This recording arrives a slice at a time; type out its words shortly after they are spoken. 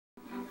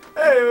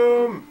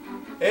Boom!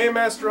 Hey,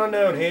 Master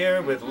Unknown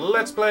here with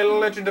Let's Play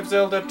Legend of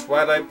Zelda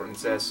Twilight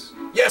Princess.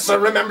 Yes, I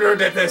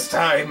remembered it this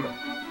time!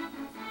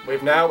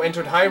 We've now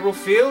entered Hyrule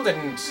Field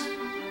and...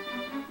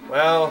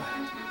 well...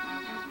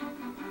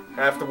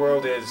 half the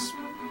world is...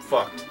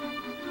 fucked.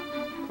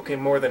 Okay,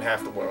 more than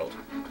half the world.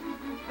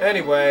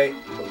 Anyway,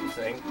 move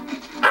thing.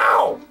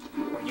 Ow!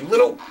 Oh, you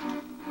little...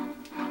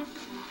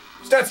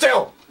 stand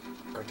still!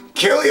 I'm going to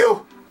kill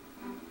you!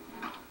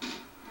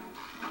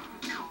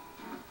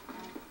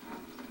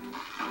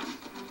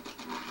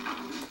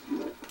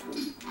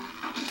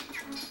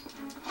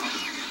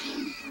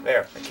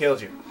 There, I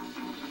killed you.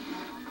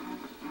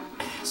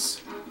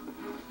 Ass.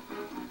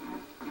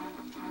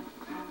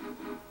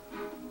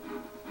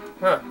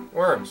 Huh,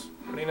 worms.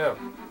 What do you know?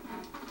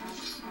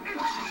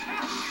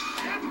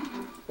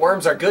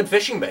 Worms are good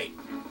fishing bait.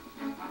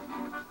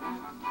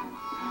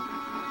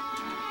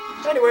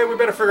 Anyway, we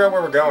better figure out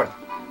where we're going.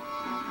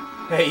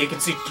 Hey, you can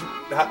see...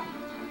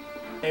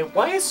 hey,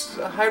 why is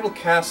Hyrule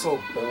Castle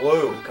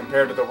blue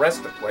compared to the rest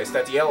of the place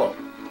that's yellow?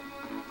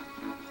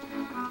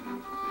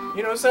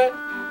 You notice that?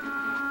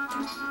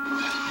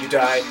 You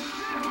die.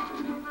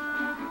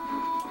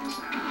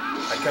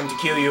 I come to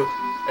kill you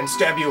and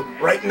stab you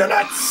right in the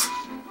nuts!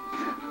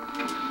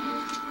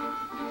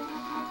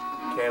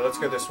 Okay, let's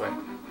go this way.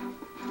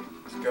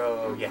 Let's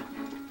go, yeah.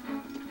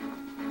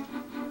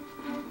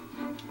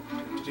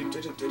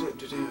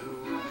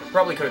 I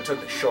probably could have took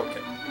the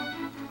shortcut.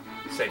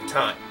 Save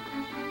time.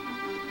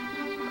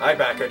 I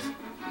back it.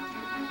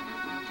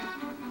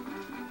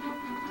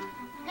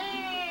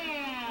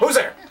 Who's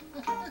there?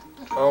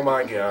 Oh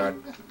my god.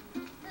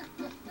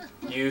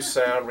 You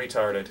sound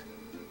retarded.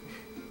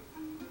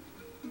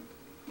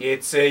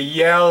 It's a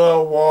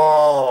yellow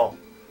wall!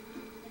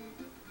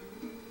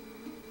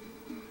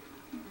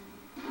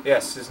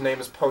 Yes, his name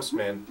is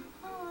Postman.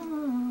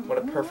 What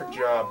a perfect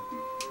job.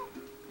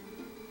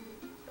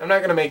 I'm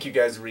not gonna make you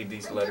guys read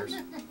these letters.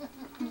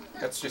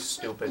 That's just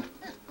stupid.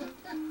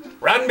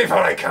 Run before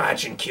I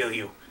catch and kill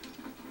you!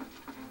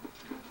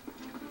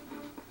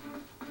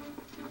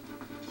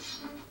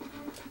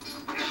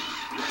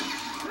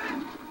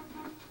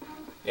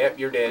 Yep,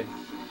 you're dead.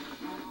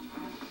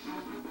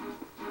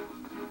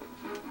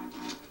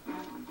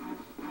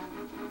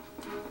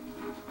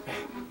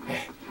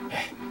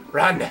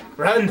 Run!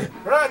 Run!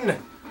 Run!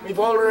 We've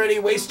already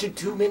wasted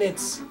 2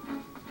 minutes.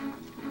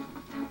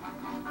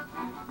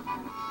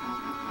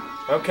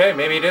 Okay,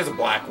 maybe it is a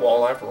black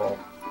wall after all.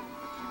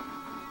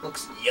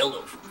 Looks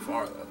yellow from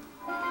far, though.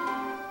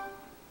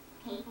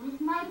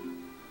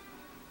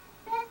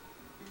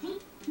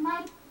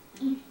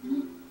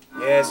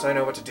 Yes, I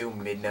know what to do,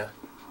 Midna.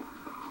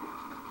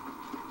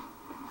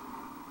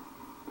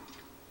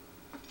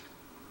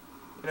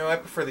 You know, I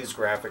prefer these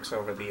graphics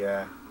over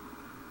the,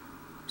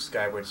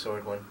 Skyward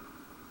Sword one.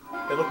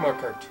 They look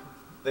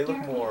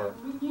more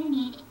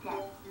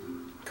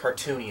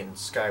cartoony in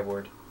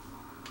Skyward.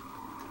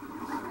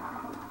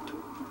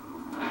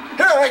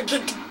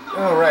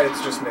 Oh, right,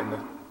 it's just Midna.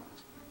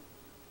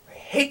 I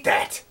hate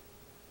that!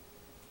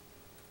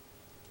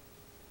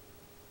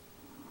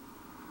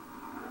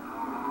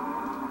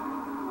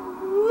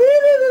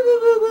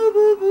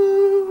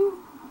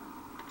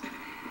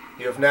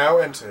 You have now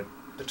entered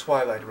the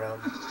Twilight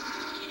Realm.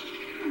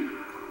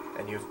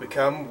 And you've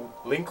become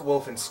Link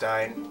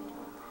Wolfenstein.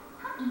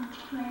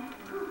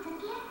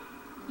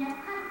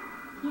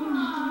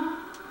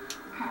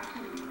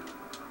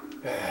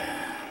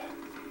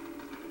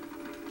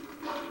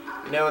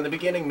 You know, in the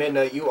beginning,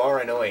 Midna, you are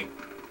annoying.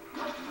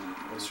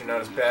 At least you're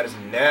not as bad as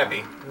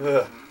Navi.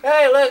 Ugh.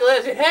 Hey, look,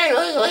 listen! Hey,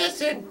 look,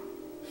 listen!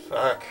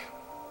 Fuck.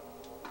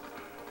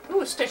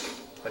 Ooh, a stick.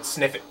 Let's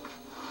sniff it.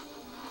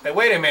 Hey,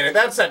 wait a minute,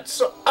 that's that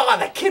sword. Ah,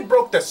 that kid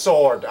broke the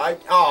sword.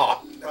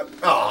 Oh.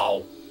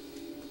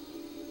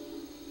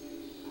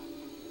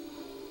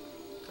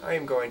 I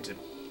am going to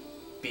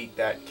beat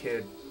that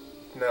kid.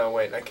 No,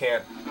 wait, I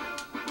can't.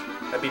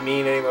 That'd be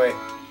mean anyway.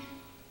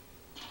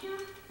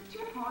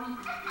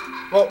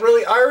 Well,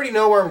 really, I already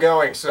know where I'm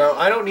going, so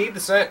I don't need the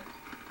scent.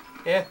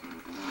 Yeah.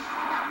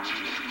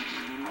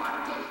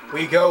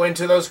 We go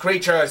into those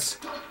creatures.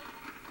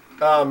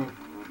 No,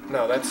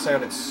 that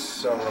sounded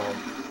so wrong.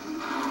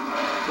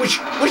 Whoosh!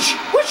 Whoosh!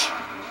 Whoosh!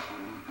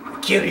 I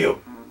kill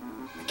you!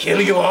 I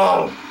kill you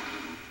all!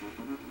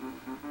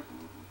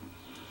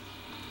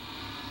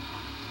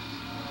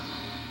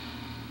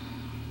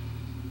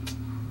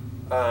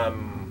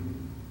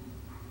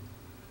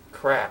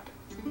 Crap.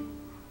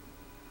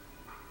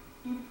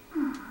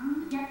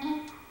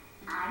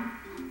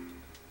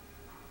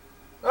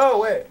 Oh,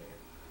 wait.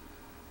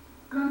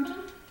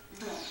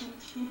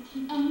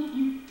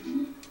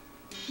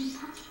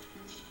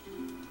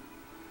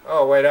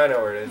 Oh, wait, I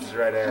know where it is. It's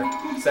right there.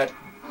 It's that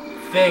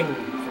thing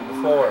from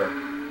before.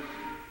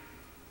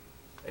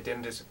 It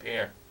didn't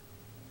disappear.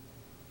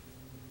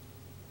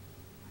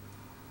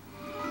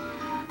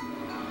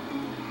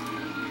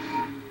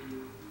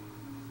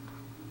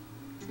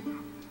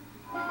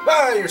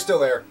 Ah, you're still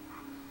there.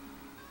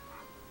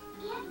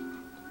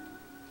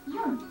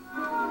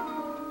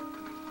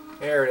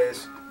 There it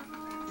is.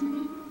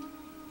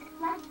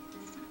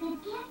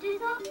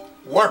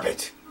 Warp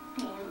it!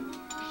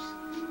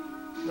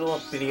 Little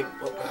bitty...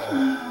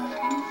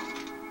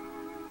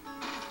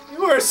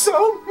 You are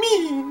so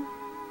mean!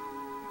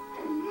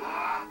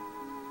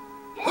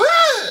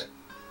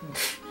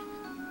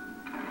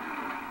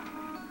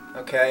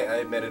 Okay, I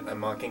admit it, I'm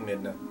mocking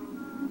Midna.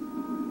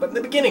 But in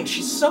the beginning,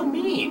 she's so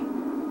mean!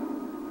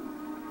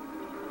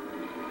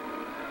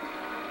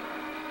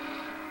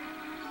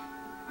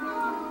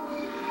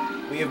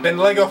 We have been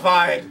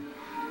Legofied!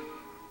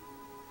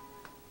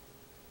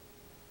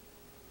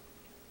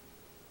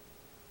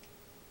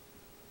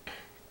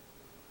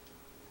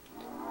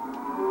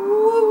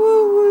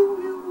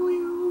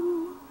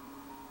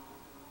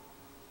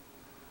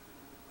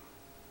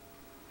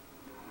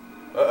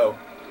 Uh-oh.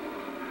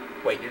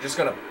 Wait, you're just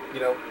gonna, you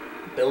know,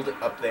 build it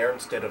up there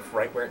instead of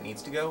right where it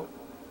needs to go?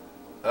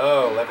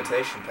 Oh,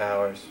 levitation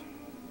powers.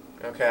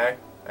 Okay,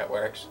 that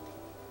works.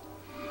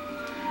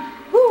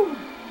 Woo!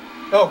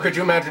 Oh, could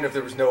you imagine if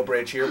there was no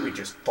bridge here? We'd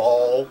just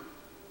fall.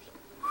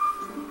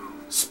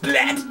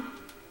 Splat!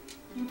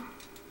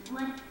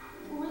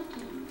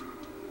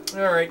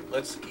 Alright,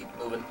 let's keep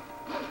moving.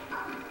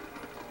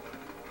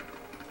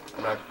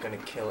 I'm not gonna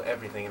kill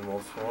everything in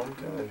wolf form,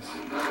 because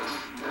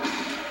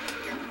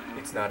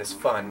it's not as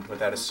fun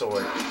without a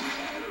sword.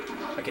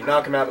 I can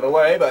knock him out of the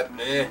way, but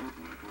eh.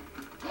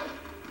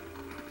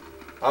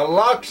 A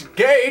locked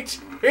gate?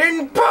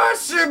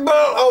 Impossible!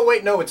 Oh,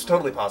 wait, no, it's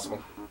totally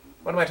possible.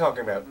 What am I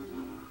talking about?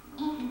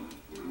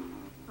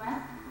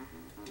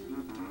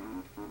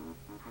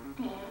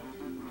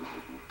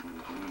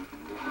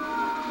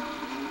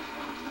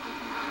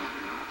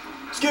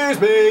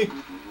 Excuse me!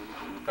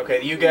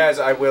 Okay, you guys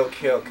I will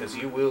kill, because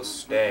you will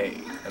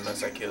stay,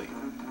 unless I kill you.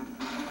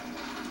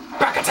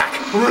 Back attack!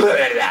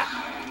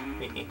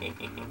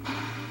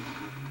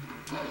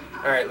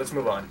 Alright, let's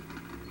move on.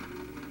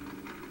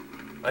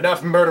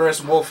 Enough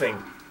murderous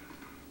wolfing.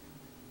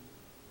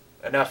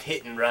 Enough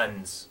hit and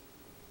runs.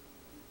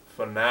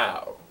 For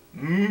now.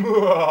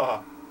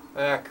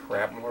 Ah,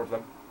 crap, more of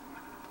them.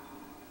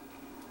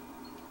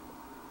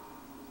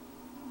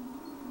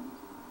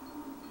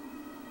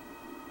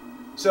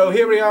 So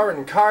here we are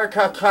in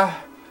Carcatro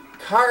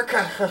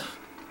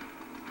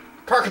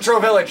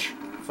Village.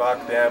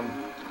 Fuck them.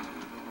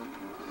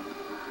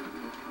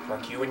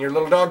 Fuck you and your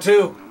little dog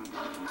too.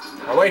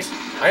 Oh wait,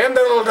 I am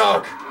the little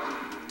dog.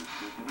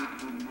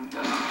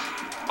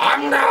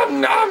 Nom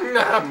nom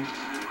nom.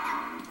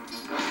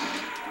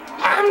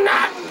 Nom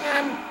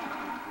nom.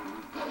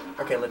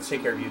 Okay, let's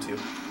take care of you two.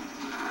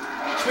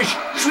 Swish,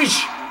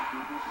 swish.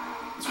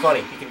 It's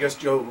funny, you can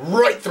just go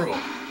right through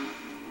him.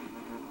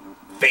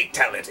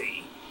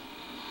 Fatality.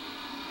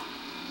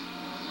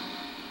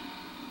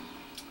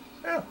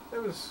 Yeah,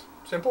 that was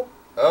simple.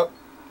 Oh.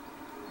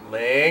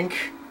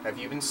 Link, have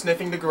you been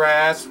sniffing the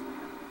grass?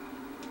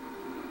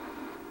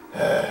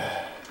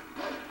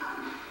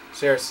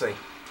 Seriously.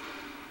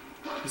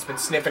 He's been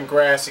sniffing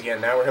grass again.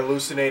 Now we're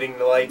hallucinating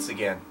the lights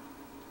again.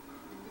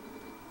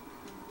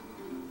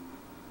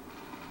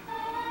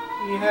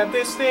 We have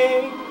this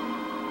thing.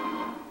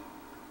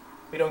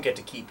 We don't get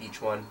to keep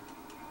each one.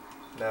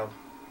 No.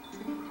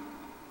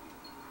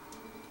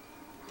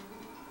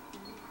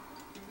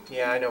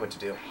 Yeah, I know what to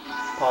do.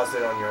 Pause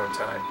it on your own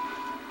time.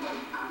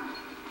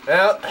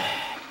 Well.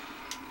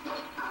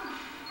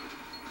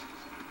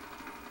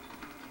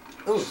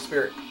 Ooh,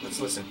 spirit. Let's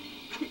listen.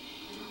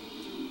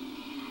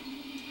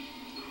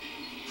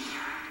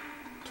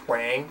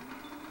 Twang.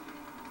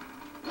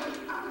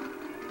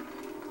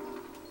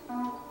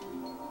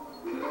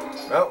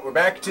 Well, we're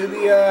back to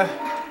the,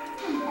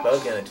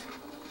 bug hunt.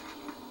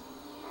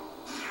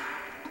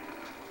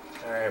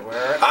 Alright, where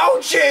are... Oh,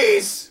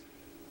 jeez!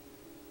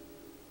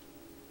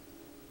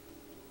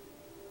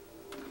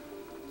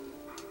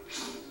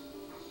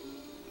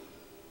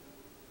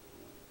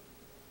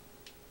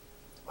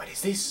 What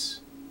is this?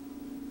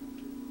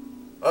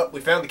 Oh,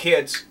 we found the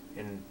kids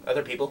and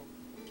other people.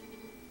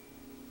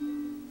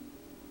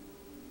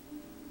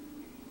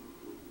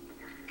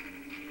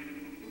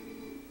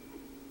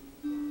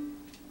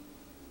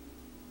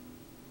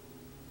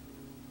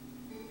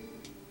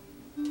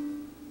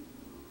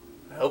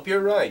 I hope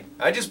you're right.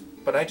 I just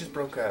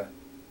broke a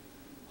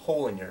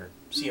hole in your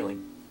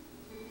ceiling.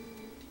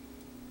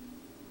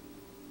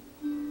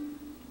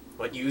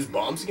 What, you use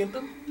bombs against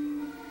them?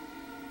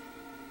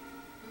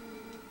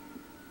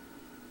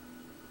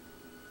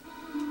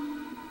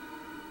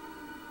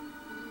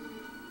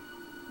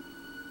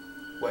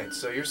 Wait,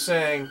 so you're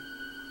saying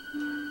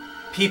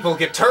people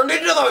get turned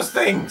into those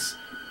things?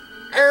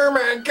 Oh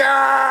my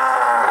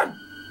god!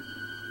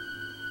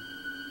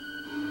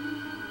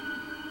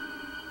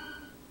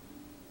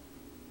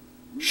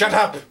 Shut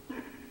up!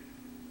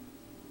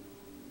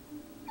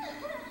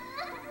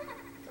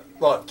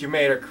 Look, you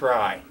made her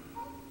cry.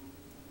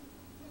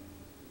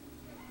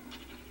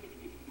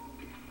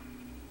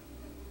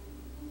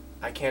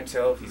 I can't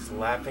tell if he's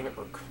laughing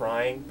or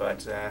crying,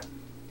 but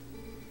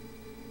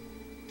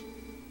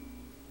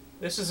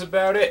this is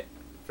about it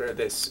for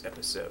this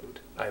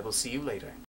episode. I will see you later.